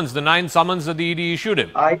of summons, the 9 summons that the ED issued him.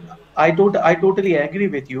 I totally agree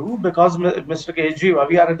with you, because Mr. Kejriwal,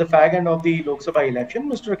 we are at the fag end of the Lok Sabha election.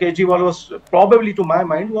 Mr. Kejriwal was probably, to my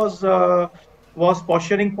mind, was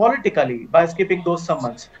posturing politically by skipping those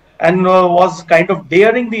summons, and was kind of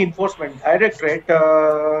daring the Enforcement Directorate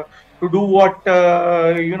to do what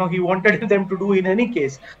he wanted them to do in any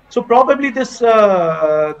case. So probably this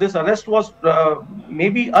arrest was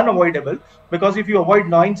maybe unavoidable, because if you avoid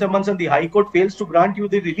 9 summons and the High Court fails to grant you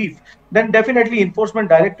the relief, then definitely Enforcement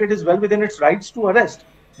Directorate is well within its rights to arrest.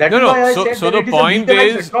 So the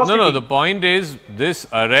point is, this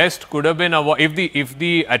arrest could have been if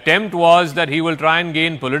the attempt was that he will try and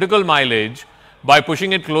gain political mileage by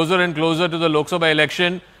pushing it closer and closer to the Lok Sabha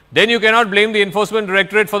election, then you cannot blame the Enforcement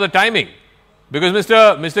Directorate for the timing, because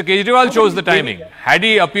Mr. Kejriwal chose the timing. Had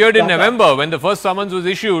he appeared in November when the first summons was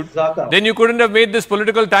issued, then you couldn't have made this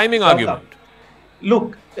political timing argument.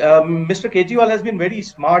 Look, Mr. Kejriwal has been very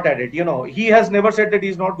smart at it. He has never said that he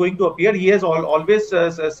is not going to appear. He has always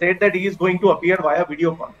said that he is going to appear via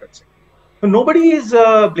video conferencing. So nobody is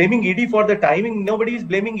blaming ED for the timing. Nobody is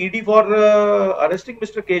blaming ED for arresting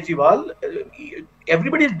Mr. Kejriwal.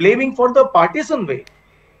 Everybody is blaming for the partisan way.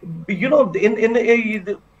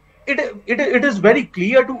 It is very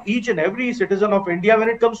clear to each and every citizen of India when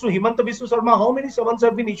it comes to Himanta Biswa Sarma, how many summons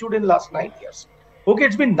have been issued in the last 9 years. Okay,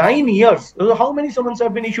 it's been 9 years. How many summons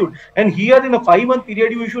have been issued? And here in a 5-month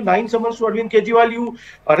period, you issue 9 summons to Arvind Kejriwal, you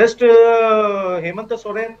arrest Hemanta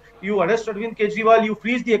Soren, you arrest Arvind Kejriwal, you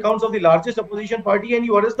freeze the accounts of the largest opposition party, and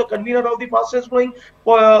you arrest the convener of the fastest growing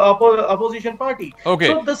opposition party. Okay.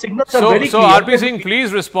 So the signals are very clear. So RP Singh,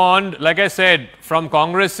 please respond. Like I said, from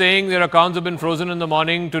Congress saying their accounts have been frozen in the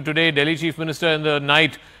morning to today, Delhi Chief Minister in the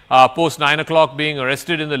night, post 9 o'clock being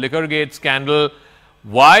arrested in the Liquor Gate scandal.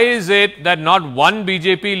 Why is it that not one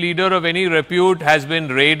BJP leader of any repute has been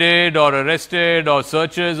raided or arrested or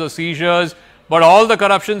searches or seizures, but all the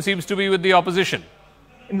corruption seems to be with the opposition?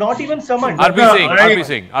 Not even summoned. RP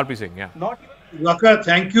Singh, yeah. Laka,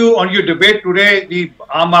 thank you. On your debate today, the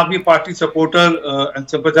Aam Aadmi Party supporter and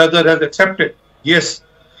sympathizer has accepted. Yes,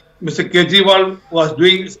 Mr. Kejriwal was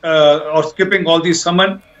doing or skipping all these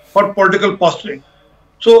summons for political posturing.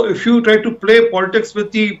 So if you try to play politics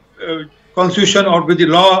with the constitution or with the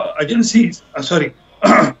law agencies, with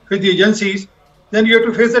the agencies, then you have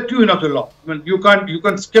to face the tune of the law. I mean, you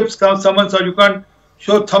can skip summons, or you can't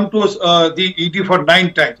show thumb to the ED for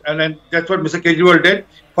 9 times, and then that's what Mr. Kejriwal did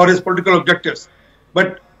for his political objectives.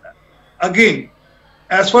 But again,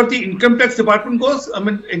 as far the income tax department goes, I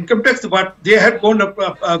mean, income tax department, they had gone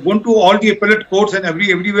to all the appellate courts, and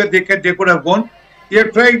everywhere they could have gone. They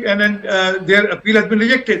have tried, and then their appeal has been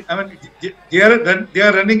rejected. I mean, they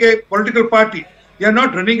are running a political party. They are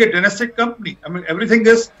not running a dynastic company. I mean, everything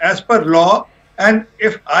is as per law. And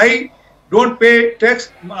if I don't pay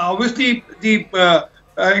tax, obviously the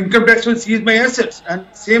income tax will seize my assets. And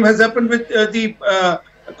same has happened with the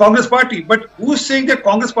Congress party. But who's saying that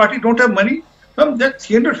Congress party don't have money? That's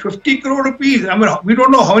 350 crore rupees. I mean, we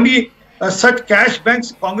don't know how many such cash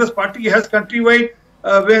banks Congress party has countrywide.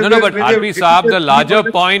 But RP Saab, the larger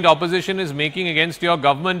point opposition is making against your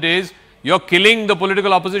government is you're killing the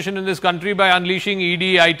political opposition in this country by unleashing ED,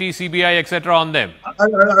 IT, CBI, etc. on them.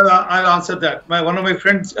 I'll answer that. One of my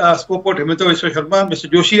friends spoke about Himanta Biswa Sharma. Mr.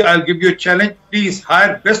 Joshi, I'll give you a challenge. Please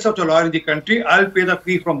hire best of the lawyer in the country. I'll pay the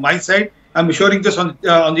fee from my side. I'm assuring this on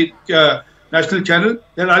the national channel.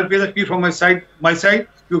 Then I'll pay the fee from my side.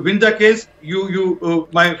 You win the case.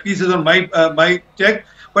 My fees is on my check.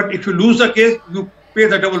 But if you lose the case, you pay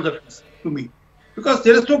the double the fees to me, because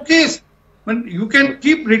there is no case. When you can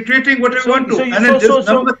keep reiterating what you want to, and then there's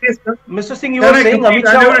another case. Mr. Singh, you were saying Amit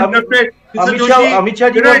Shah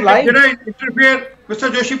ji was lying. Did I interfere, Mr.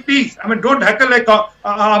 Joshi? Please, I mean, don't heckle like Aam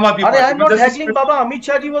Aadmi Party. I'm not heckling, Baba. Amit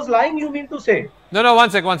Shah ji was lying. You mean to say? No, one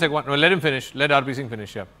sec. No, let him finish. Let RP Singh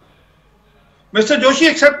finish. Yeah. Mr. Joshi,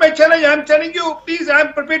 accept my challenge. I'm telling you, please,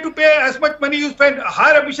 I'm prepared to pay as much money you spend.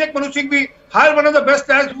 Hire Abhishek Manu Singhvi, hire one of the best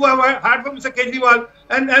lawyers who have hired from Mr. Kejriwal,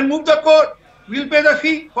 and move the court. We'll pay the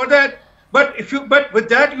fee for that. But with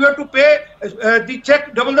that you have to pay the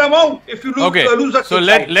check double the amount if you lose the case. So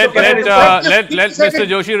let Mr.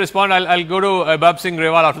 Joshi respond. I'll go to Abab Singh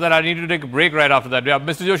Grewal after that. I need to take a break right after that. Yeah,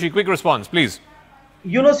 Mr. Joshi, quick response, please.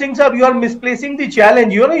 You know, Singh Sahab, you are misplacing the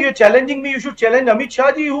challenge. You know, you're challenging me. You should challenge Amit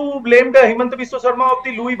Shah ji, who blamed Himanta Biswa Sharma of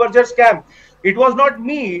the Louis Berger scam. It was not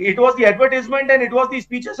me. It was the advertisement and it was the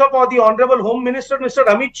speeches of the Honorable Home Minister, Mr.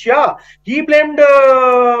 Amit Shah. He blamed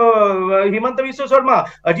Himanta Biswa Sharma.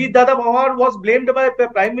 Ajit Dada Pawar was blamed by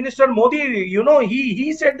Prime Minister Modi. You know,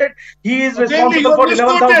 he said that he is responsible for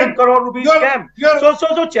 11,000 crore rupees scam.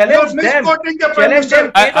 So challenge them. Challenge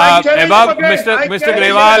them. Mr.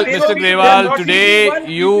 Grewal, today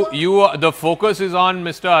the focus is on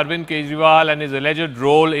Mr. Arvind Kejriwal and his alleged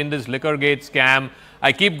role in this Liquorgate scam.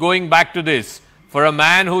 I keep going back to this. For a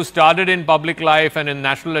man who started in public life and in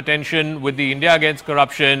national attention with the India Against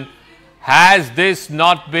Corruption, has this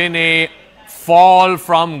not been a fall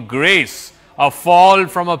from grace, a fall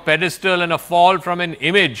from a pedestal and a fall from an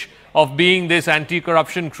image of being this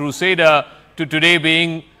anti-corruption crusader to today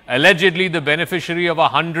being allegedly the beneficiary of a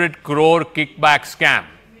 100 crore kickback scam?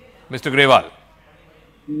 Mr. Grewal.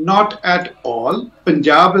 Not at all.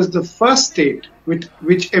 Punjab is the first state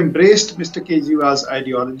which embraced Mr. Kejriwal's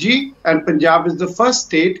ideology, and Punjab is the first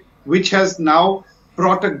state which has now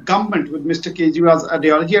brought a government with Mr. Kejriwal's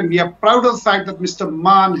ideology, and we are proud of the fact that Mr.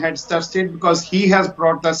 Maan heads that state because he has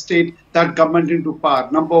brought that government into power.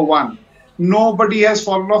 Number one, nobody has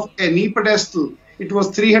fallen off any pedestal. It was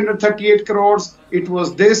 338 crores, it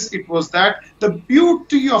was this, it was that. The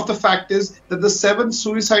beauty of the fact is that the 7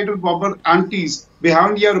 suicidal bomber aunties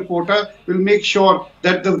behind your reporter will make sure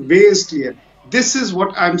that the way is clear. This is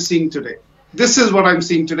what I'm seeing today. This is what I'm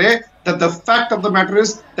seeing today, that the fact of the matter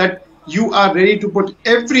is that you are ready to put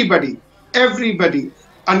everybody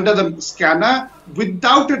under the scanner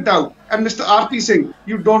without a doubt. And Mr. RP Singh,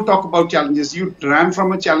 you don't talk about challenges. You ran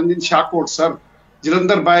from a challenge in Shahkot, sir.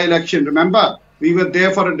 Jalandhar by-election, remember? We were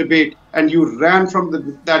there for a debate and you ran from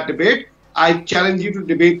that debate. I challenge you to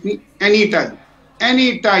debate me anytime.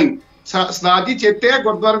 Anytime. Sladji chete hai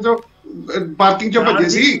Gurdwara jo parking cho bhaje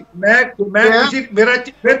si. मैं किसी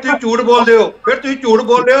फिर तुम झूठ बोल रहे हो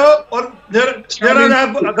और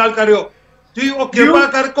मेरा गल कर रहे हो तुम वो कृपा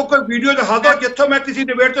करके कोई वीडियो दिखा दो जिथों मैं किसी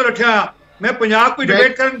डिबेट तो रखा मैं पंजाब कोई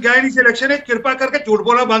डिबेट करन गया नहीं सिलेक्शन है कृपा करके झूठ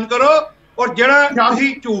बोलना बंद करो और जेड़ा तुसी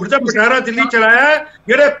झूठ दा पटारा दिल्ली चलाया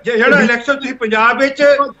जेड़ा इलेक्शन तुसी पंजाब विच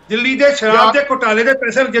दिल्ली दे शराब दे घोटाले दे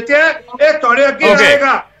पैसे जित्ते ए तोड़े अगे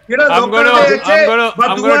आएगा I'm going to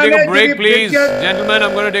take a break, please. Gentlemen,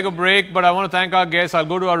 I'm going to take a break, but I want to thank our guests. I'll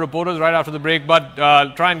go to our reporters right after the break, but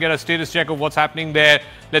try and get a status check of what's happening there.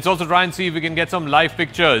 Let's also try and see if we can get some live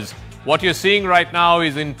pictures. What you're seeing right now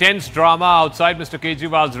is intense drama outside Mr.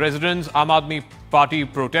 Kejriwal's residence. Aam Aadmi Party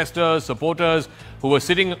protesters, supporters who were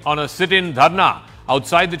sitting on a sit-in dharna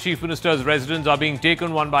outside the Chief Minister's residence are being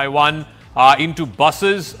taken one by one into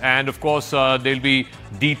buses, and of course they'll be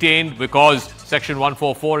detained because Section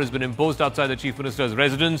 144 has been imposed outside the Chief Minister's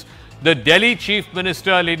residence. The Delhi Chief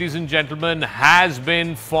Minister, ladies and gentlemen, has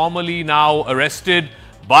been formally now arrested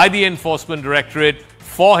by the Enforcement Directorate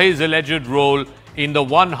for his alleged role in the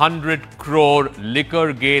 100 crore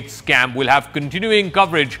Liquorgate scam. We'll have continuing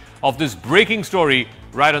coverage of this breaking story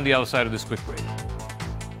right on the other side of this quick break.